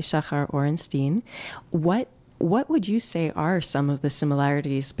Rabbi Shachar Orenstein. What would you say are some of the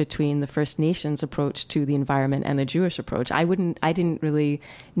similarities between the First Nations approach to the environment and the Jewish approach? I didn't really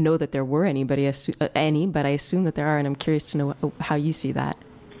know that there were any, but I assume that there are, and I'm curious to know how you see that.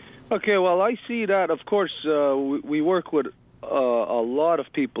 Okay, well, I see that, of course, we work with a lot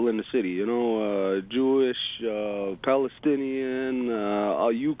of people in the city, you know, Jewish, Palestinian,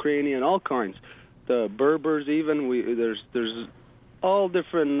 Ukrainian, all kinds. The Berbers even, there's all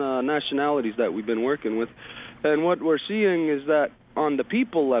different nationalities that we've been working with. And what we're seeing is that on the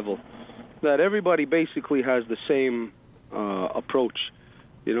people level, that everybody basically has the same approach.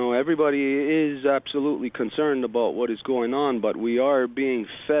 You know, everybody is absolutely concerned about what is going on, but we are being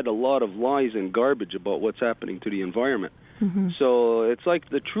fed a lot of lies and garbage about what's happening to the environment. So it's like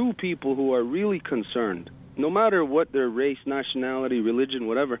the true people who are really concerned, no matter what their race, nationality, religion,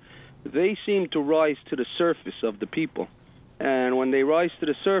 whatever, they seem to rise to the surface of the people. And when they rise to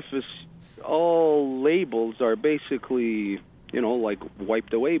the surface, all labels are basically, you know, like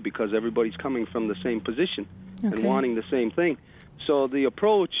wiped away because everybody's coming from the same position and wanting the same thing. So the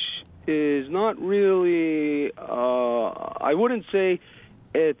approach is not really, I wouldn't say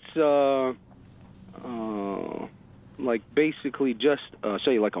it's like basically just,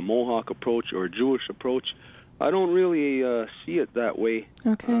 say, like a Mohawk approach or a Jewish approach. I don't really see it that way.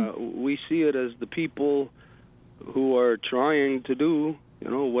 We see it as the people who are trying to do, you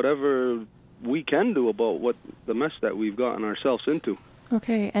know, whatever we can do about what the mess that we've gotten ourselves into.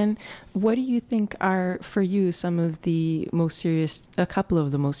 Okay, and what do you think are, for you, some of the most serious, a couple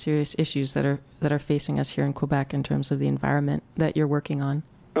of the most serious issues that are facing us here in Quebec in terms of the environment that you're working on?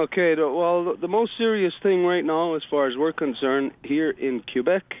 Okay, well, the most serious thing right now, as far as we're concerned, here in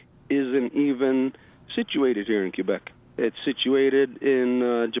Quebec, isn't even situated here in Quebec. It's situated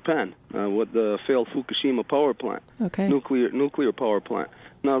in Japan, with the failed Fukushima power plant, nuclear power plant.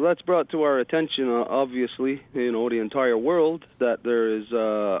 Now, that's brought to our attention, obviously, you know, the entire world, that there is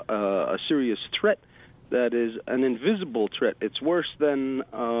a serious threat that is an invisible threat. It's worse than this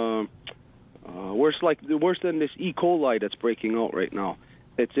E. coli that's breaking out right now.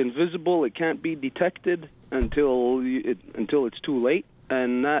 It's invisible. It can't be detected until it's too late.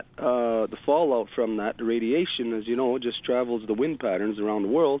 And that the fallout from that, the radiation, as you know, just travels the wind patterns around the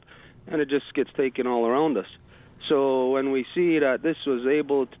world, and it just gets taken all around us. So when we see that this was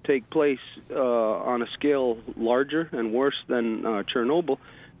able to take place on a scale larger and worse than Chernobyl,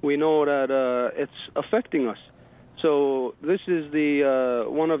 we know that it's affecting us. So this is the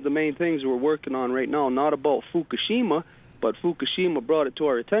one of the main things we're working on right now, not about Fukushima, but Fukushima brought it to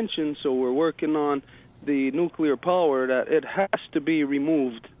our attention, so we're working on the nuclear power, that it has to be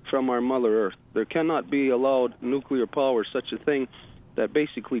removed from our Mother Earth. There cannot be allowed nuclear power, such a thing that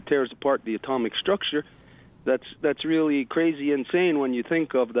basically tears apart the atomic structure. That's really crazy insane when you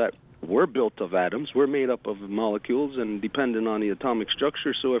think of that. We're built of atoms. We're made up of molecules and dependent on the atomic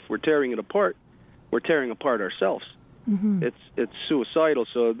structure. So if we're tearing it apart, we're tearing apart ourselves. It's suicidal.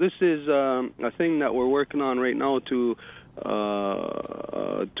 So this is a thing that we're working on right now to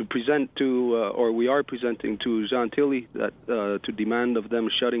present to, or we are presenting to Gentilly, that to demand of them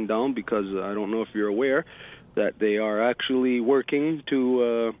shutting down, because I don't know if you're aware that they are actually working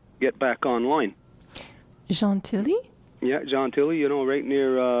to get back online. Gentilly? Yeah, Gentilly, you know, right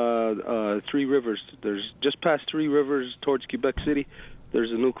near Three Rivers. There's just past Three Rivers towards Quebec City.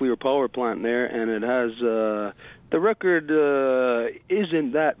 There's a nuclear power plant there, and it has the record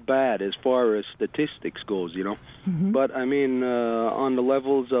isn't that bad as far as statistics goes, you know. But I mean, on the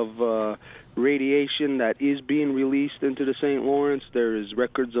levels of radiation that is being released into the St. Lawrence, there is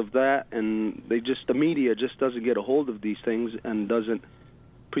records of that, and the media just doesn't get a hold of these things and doesn't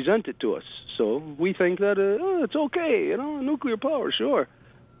present it to us. So we think that it's okay, you know, nuclear power, sure.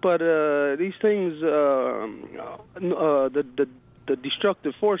 But these things, the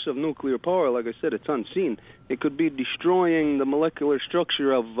destructive force of nuclear power, like I said, it's unseen. It could be destroying the molecular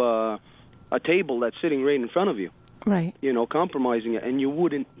structure of a table that's sitting right in front of you. Right. You know, compromising it, and you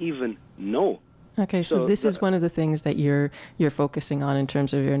wouldn't even know. Okay, so this is one of the things that you're focusing on in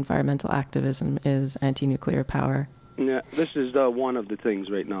terms of your environmental activism, is anti-nuclear power. Yeah, this is one of the things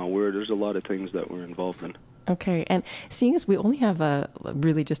right now where there's a lot of things that we're involved in. Okay, and seeing as we only have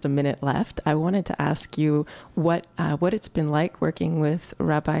really just a minute left, I wanted to ask you what it's been like working with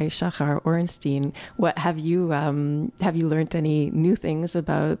Rabbi Shachar Orenstein. What have you learned any new things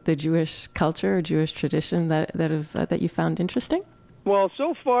about the Jewish culture or Jewish tradition that you found interesting? Well,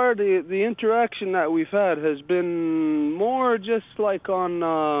 so far the interaction that we've had has been more just like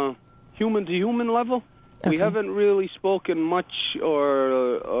on human to human level. We haven't really spoken much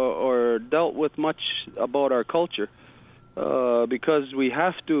or dealt with much about our culture because we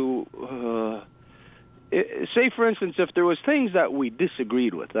have to say, for instance, if there was things that we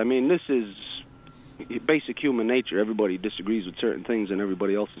disagreed with. I mean, this is basic human nature. Everybody disagrees with certain things in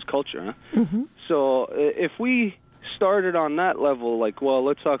everybody else's culture. Huh? So if we started on that level, like, well,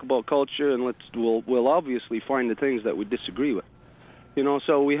 let's talk about culture, and we'll obviously find the things that we disagree with. You know,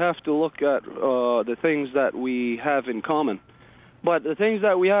 so we have to look at the things that we have in common. But the things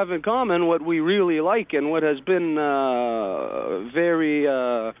that we have in common, what we really like and what has been very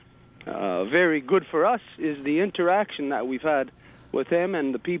good for us, is the interaction that we've had with him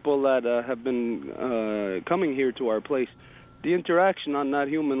and the people that have been coming here to our place. the interaction on that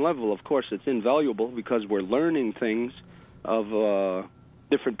human level, of course, it's invaluable because we're learning things of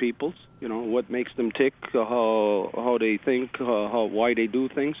different peoples. You know, what makes them tick, how they think, why they do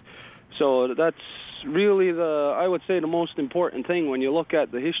things. So that's really I would say, the most important thing when you look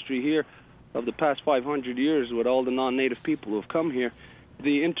at the history here of the past 500 years with all the non-native people who have come here.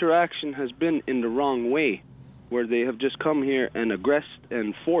 The interaction has been in the wrong way, where they have just come here and aggressed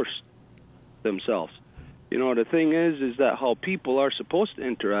and forced themselves. You know, the thing is that how people are supposed to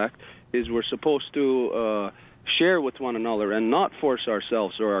interact is we're supposed to share with one another and not force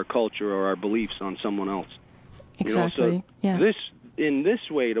ourselves or our culture or our beliefs on someone else. Exactly. You know, so in this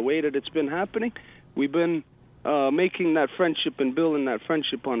way, the way that it's been happening, we've been making that friendship and building that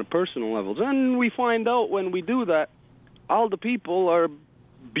friendship on a personal level. And we find out when we do that, all the people are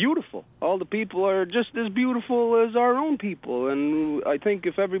beautiful. All the people are just as beautiful as our own people. And I think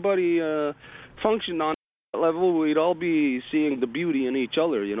if everybody functioned on that level, we'd all be seeing the beauty in each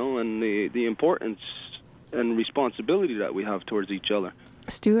other, you know, and the importance and responsibility that we have towards each other.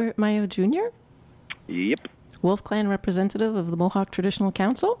 Stuart Myiow Jr.? Yep. Wolf Clan representative of the Mohawk Traditional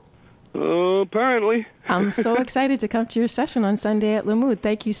Council? Apparently. I'm so excited to come to your session on Sunday at Mood.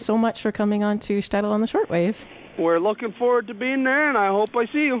 Thank you so much for coming on to Shtetl on the Shortwave. We're looking forward to being there, and I hope I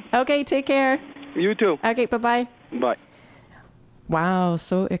see you. Okay, take care. You too. Okay, bye-bye. Bye. Wow,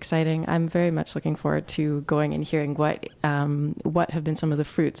 so exciting. I'm very much looking forward to going and hearing what have been some of the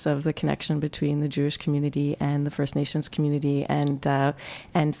fruits of the connection between the Jewish community and the First Nations community,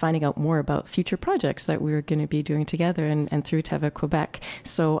 and finding out more about future projects that we're going to be doing together and through Teva Quebec.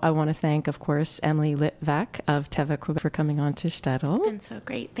 So I want to thank, of course, Emily Litvack of Teva Quebec for coming on to Shtetl. It's been so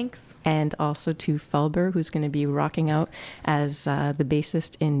great. Thanks. And also to Felber, who's going to be rocking out as the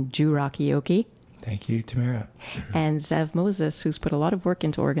bassist in uRockaoke. Thank you, Tamara. And Zev Moses, who's put a lot of work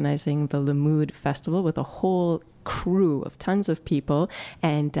into organizing the Mood Festival with a whole crew of tons of people.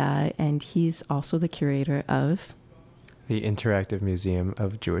 And he's also the curator of the Interactive Museum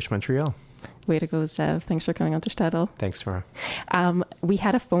of Jewish Montreal. Way to go, Zev. Thanks for coming on to Shtetl. Thanks, Mara. We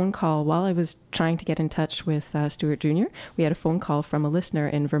had a phone call while I was trying to get in touch with Stuart Jr. We had a phone call from a listener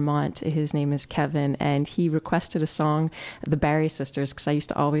in Vermont. His name is Kevin, and he requested a song, The Barry Sisters, because I used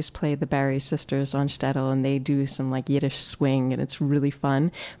to always play The Barry Sisters on Shtetl, and they do some like Yiddish swing, and it's really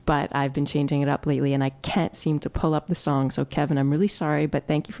fun. But I've been changing it up lately, and I can't seem to pull up the song. So, Kevin, I'm really sorry, but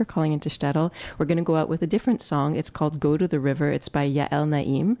thank you for calling into Shtetl. We're going to go out with a different song. It's called Go to the River. It's by Yael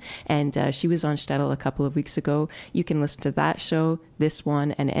Naim, and she was on Shtetl a couple of weeks ago. You can listen to that show, this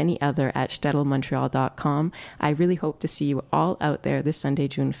one, and any other at shtetl.montreal.com. I really hope to see you all out there this Sunday,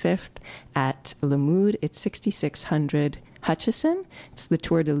 June 5th at Mood. It's 6600 Hutchison. It's the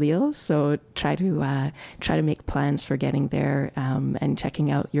Tour de Lille, so try to make plans for getting there and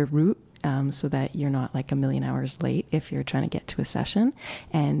checking out your route. So that you're not like a million hours late if you're trying to get to a session.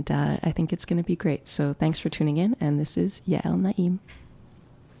 And I think it's going to be great. So thanks for tuning in. And this is Yael Naim.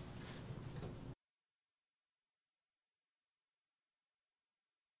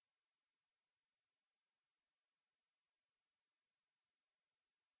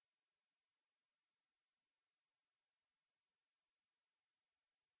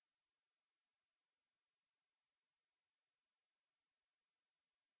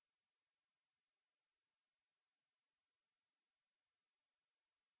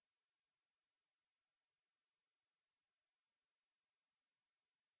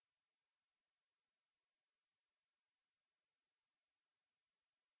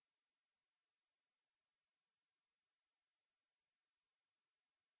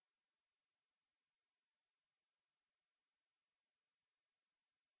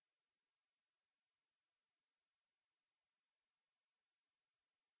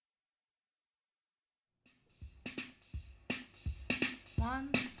 One,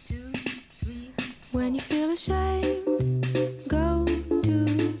 two, three. When you feel ashamed, go to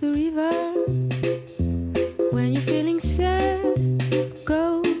the river. When you're feeling sad,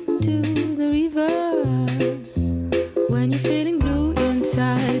 go to the river. When you're feeling blue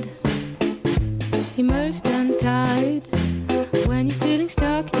inside, immersed and tied. When you're feeling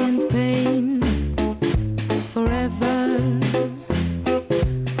stuck in pain, forever.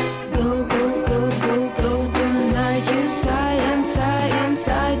 Go, go, go, go, go. Tonight you sigh and sigh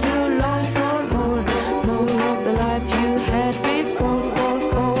inside. You long for more, more of the life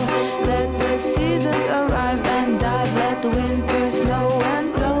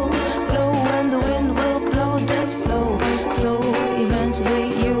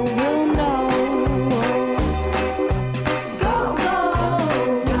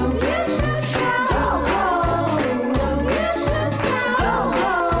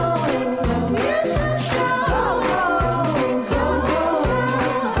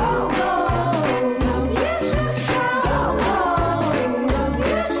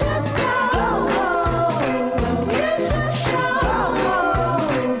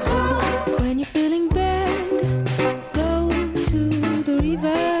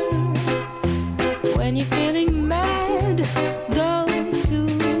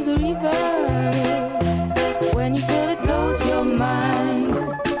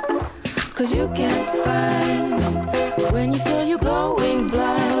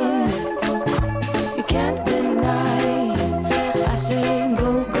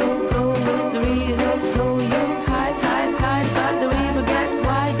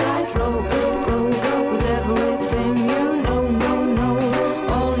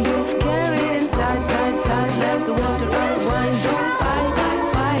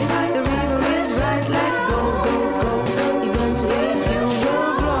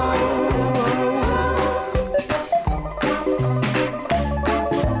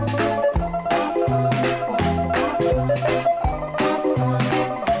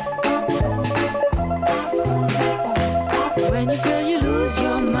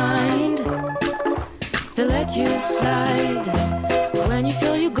slide. When you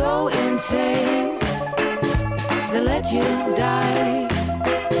feel you go insane, they let you die.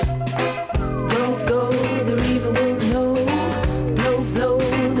 Go, go, the river will know. Blow, blow,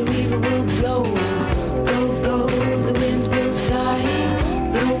 the river will blow. Go, go, the wind will sigh.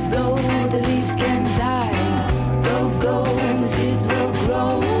 Blow, blow, the leaves can die. Go, go, and the seeds will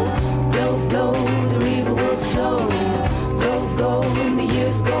grow. Blow, blow, the river will slow. Go, go, and the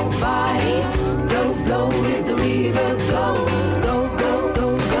years go by. Blow, blow, if the river go. Go, go, go,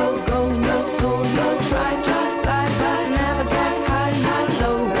 go, go, no soul, no try, try, fly, fly, never try, high, high,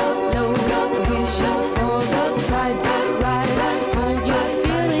 low, low, low, low, wish out for the tide, tide, ride, ride, hold your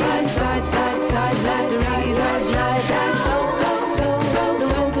feeling, side, side, side, side, the river, glide, glide, slow, slow, slow, slow, the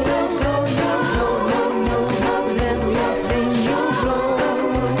wind slow, slow, you no, no, no, no, then nothing you go,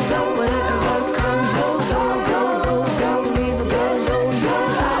 go, whatever comes, go, go, go, go, go, river goes, oh, no,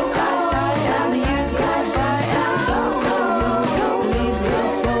 side, side, side, and the years go by, and so, so, go, leaves go,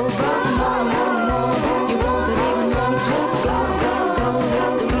 so, go, more, more, more, you won't even know, just go, go, go,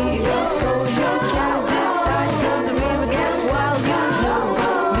 the river, so you can't decide, till the river gets wild, you know,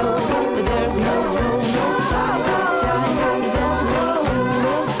 no, but there's no room, no side, side, eventually you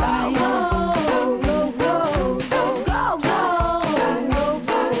will find, go, go, go, go, go, go,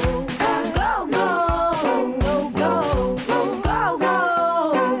 go,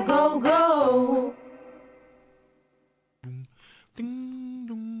 go, go, go.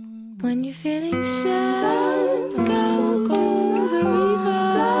 When you're feeling sad, go to the river.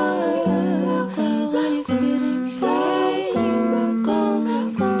 When you're feeling sad, go, go,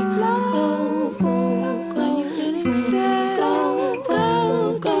 go, go. When you're feeling sad,